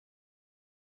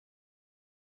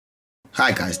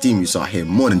Hi guys, DeMoose are here,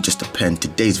 more than just a pen.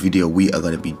 Today's video we are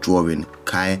going to be drawing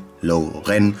KYLO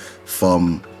REN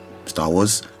from Star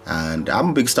Wars, and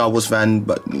I'm a big Star Wars fan,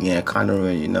 but yeah, kind of,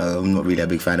 I'm not really a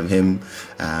big fan of him.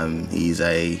 He's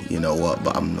a,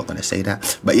 but I'm not going to say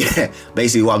that. But yeah,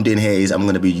 basically what I'm doing here is I'm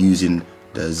going to be using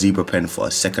the zebra pen for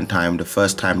a second time. The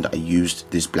first time that I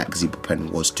used this black zebra pen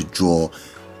was to draw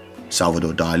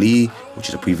Salvador Dali, which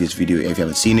is a previous video. If you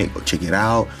haven't seen it, go check it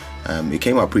out. It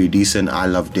came out pretty decent. I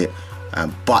loved it.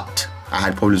 But I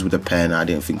had problems with the pen. I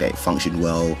didn't think that it functioned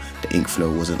well. The ink flow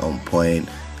wasn't on point.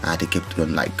 I had to keep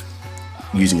on like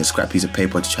using a scrap piece of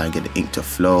paper to try and get the ink to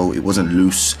flow. It wasn't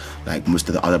loose like most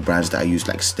of the other brands that I used,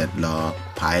 like Stedler,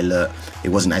 Pilot. It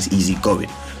wasn't as easy going.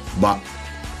 But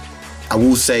I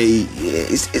will say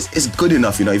it's good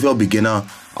enough. If you're a beginner,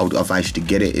 I would advise you to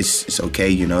get it. It's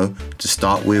okay, to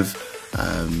start with.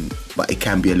 But it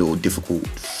can be a little difficult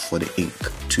for the ink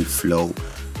to flow.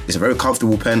 It's a very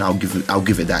comfortable pen. I'll give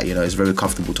it that. It's very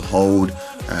comfortable to hold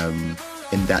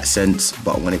in that sense.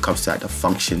 But when it comes to the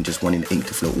function, just wanting the ink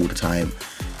to flow all the time,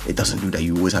 it doesn't do that.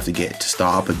 You always have to get it to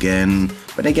start up again.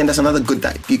 But again, that's another good,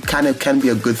 that it kind of can be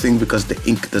a good thing, because the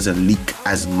ink doesn't leak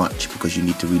as much because you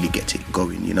need to really get it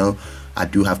going. I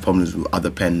do have problems with other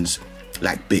pens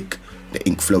like Bic. The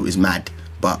ink flow is mad,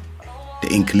 but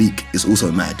the ink leak is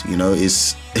also mad.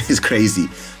 It's crazy.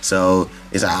 So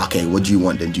it's like, okay, what do you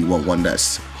want then? Do you want one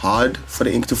that's hard for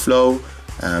the ink to flow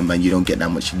and you don't get that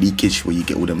much leakage where you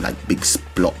get all them like big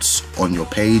splots on your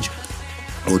page,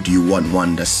 or do you want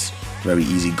one that's very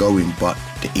easy going but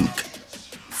the ink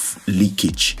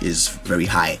leakage is very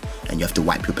high and you have to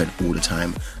wipe your pen all the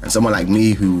time? And someone like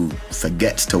me who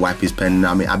forgets to wipe his pen,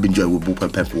 I've been drawing with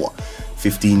ballpoint pen for what,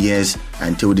 15 years,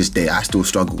 and till this day I still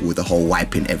struggle with the whole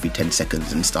wiping every 10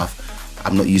 seconds and stuff.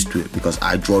 I'm not used to it because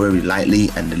I draw very lightly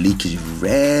and the leakage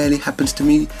rarely happens to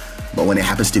me, but when it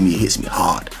happens to me, it hits me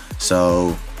hard.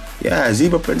 So yeah,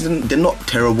 zebra pens, they're not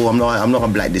terrible. I'm not gonna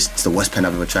be like, this it's the worst pen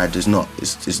I've ever tried. It's not.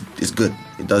 It's good.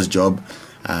 It does job.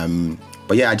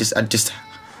 But yeah, I just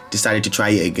decided to try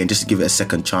it again, just to give it a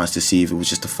second chance to see if it was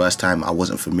just the first time I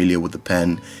wasn't familiar with the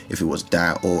pen, if it was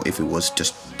that, or if it was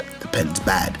just the pen's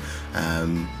bad.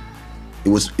 It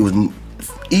was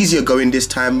easier going this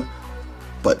time,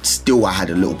 but still I had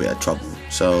a little bit of trouble.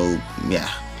 So yeah,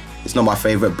 it's not my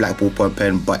favorite black ballpoint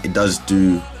pen, but it does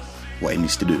do what it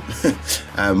needs to do.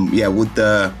 Yeah, with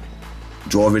the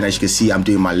drawing, as you can see, I'm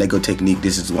doing my Lego technique.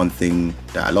 This is one thing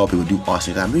that a lot of people do ask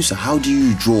me, Musa, how do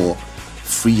you draw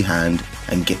freehand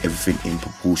and get everything in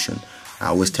proportion? I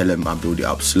always tell them I build it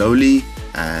up slowly,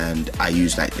 and I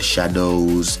use like the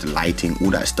shadows, the lighting,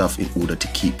 all that stuff in order to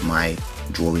keep my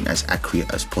drawing as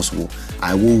accurate as possible.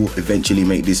 I will eventually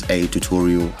make this a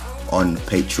tutorial on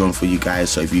Patreon for you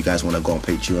guys, so if you guys want to go on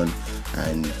Patreon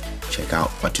and check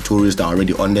out my tutorials that are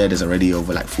already on there, there's already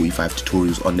over like 45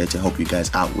 tutorials on there to help you guys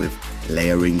out with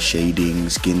layering, shading,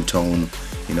 skin tone,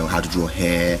 how to draw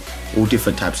hair, all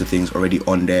different types of things already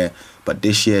on there. But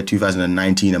this year,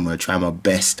 2019, I'm going to try my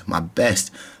best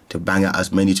to bang out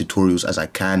as many tutorials as I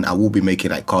can. I will be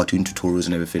making like cartoon tutorials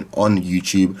and everything on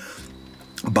YouTube,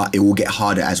 but it will get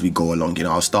harder as we go along.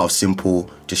 I'll start off simple,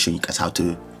 just showing you guys how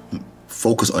to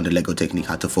focus on the Lego technique,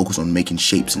 how to focus on making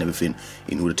shapes and everything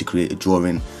in order to create a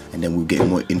drawing, and then we'll get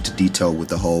more into detail with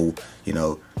the whole,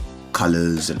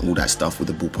 colors and all that stuff with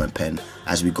the ballpoint pen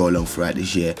as we go along throughout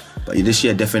this year. But this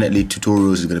year, definitely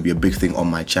tutorials is going to be a big thing on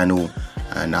my channel,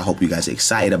 and I hope you guys are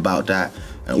excited about that.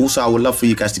 And also, I would love for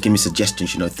you guys to give me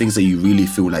suggestions, things that you really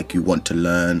feel like you want to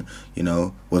learn,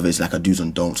 whether it's like a do's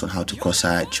and don'ts on how to cross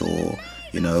hatch, or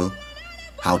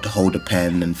how to hold a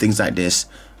pen and things like this.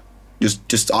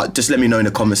 Just let me know in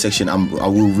the comment section.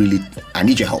 I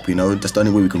need your help. That's the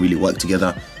only way we can really work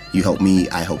together. You help me,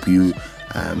 I help you.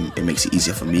 It makes it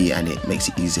easier for me, and it makes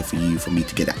it easier for me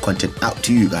to get that content out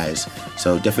to you guys.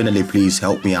 So definitely please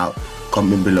help me out.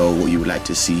 Comment below what you would like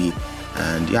to see.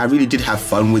 And yeah, I really did have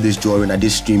fun with this drawing. I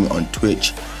did stream it on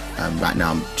Twitch. Right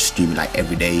now I'm streaming like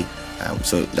every day.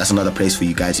 So that's another place for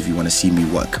you guys if you want to see me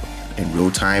work in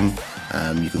real time.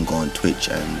 You can go on Twitch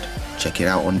and check it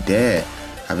out on there.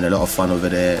 Having a lot of fun over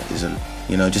there.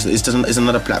 It's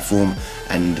another platform,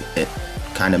 and it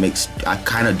kind of makes, I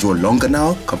kind of draw longer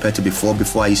now compared to before.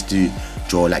 Before I used to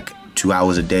draw like 2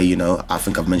 hours a day. I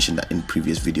think I've mentioned that in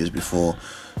previous videos before,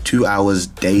 2 hours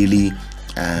daily.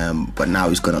 But now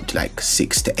it's gone up to like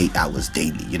 6 to 8 hours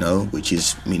daily, which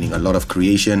is meaning a lot of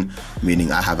creation,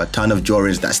 meaning I have a ton of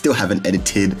drawings that I still haven't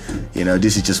edited.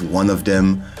 This is just one of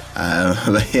them.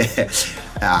 But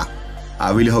yeah,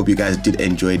 I really hope you guys did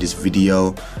enjoy this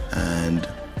video and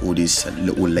all these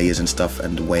little layers and stuff,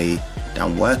 and the way that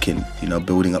I'm working,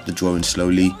 building up the drawing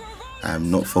slowly.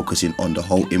 not focusing on the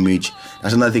whole image.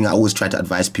 That's another thing I always try to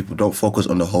advise people: don't focus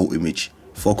on the whole image.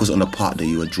 Focus on the part that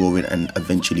you are drawing and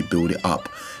eventually build it up.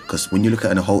 Because when you look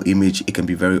at the whole image, it can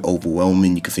be very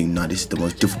overwhelming. You can think, nah, this is the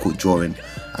most difficult drawing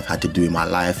I've had to do in my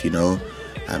life, you know.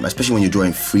 Especially when you're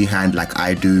drawing freehand like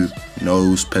I do,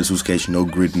 no pencil sketch, no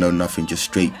grid, no nothing, just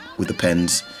straight with the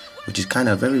pens, which is kind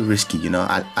of very risky, you know.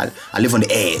 I live on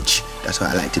the edge. That's what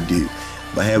I like to do.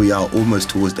 But here we are, almost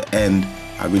towards the end.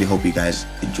 I really hope you guys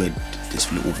enjoyed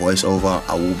this little voiceover.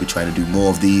 I will be trying to do more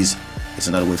of these. It's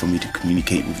another way for me to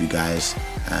communicate with you guys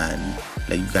and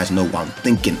let you guys know what I'm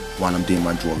thinking while I'm doing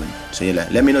my drawing. So yeah,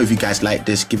 let me know if you guys like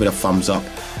this. Give it a thumbs up,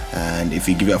 and if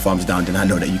you give it a thumbs down, then I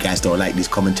know that you guys don't like these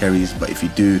commentaries. But if you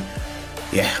do,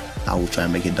 yeah, I will try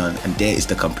and make it done. And there is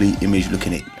the complete image. Look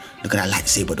at that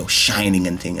lightsaber though, shining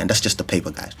and thing. And that's just the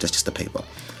paper, guys. That's just the paper.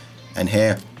 And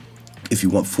here, if you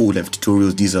want full-length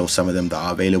tutorials, these are some of them that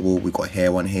are available. We've got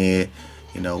here one here,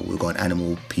 you know, we've got an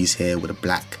animal piece here with a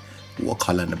black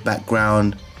watercolor in the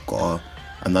background. Got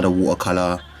another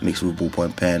watercolor mixed with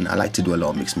ballpoint pen. I like to do a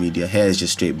lot of mixed media. Here is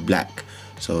just straight black,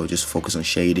 so just focus on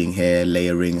shading here,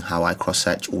 layering, how I cross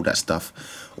hatch, all that stuff.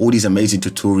 All these amazing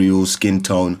tutorials, skin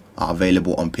tone, are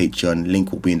available on Patreon.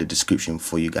 Link will be in the description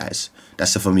for you guys.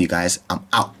 That's it for me, guys. I'm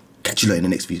out. Catch you later in the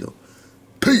next video.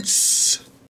 Peace.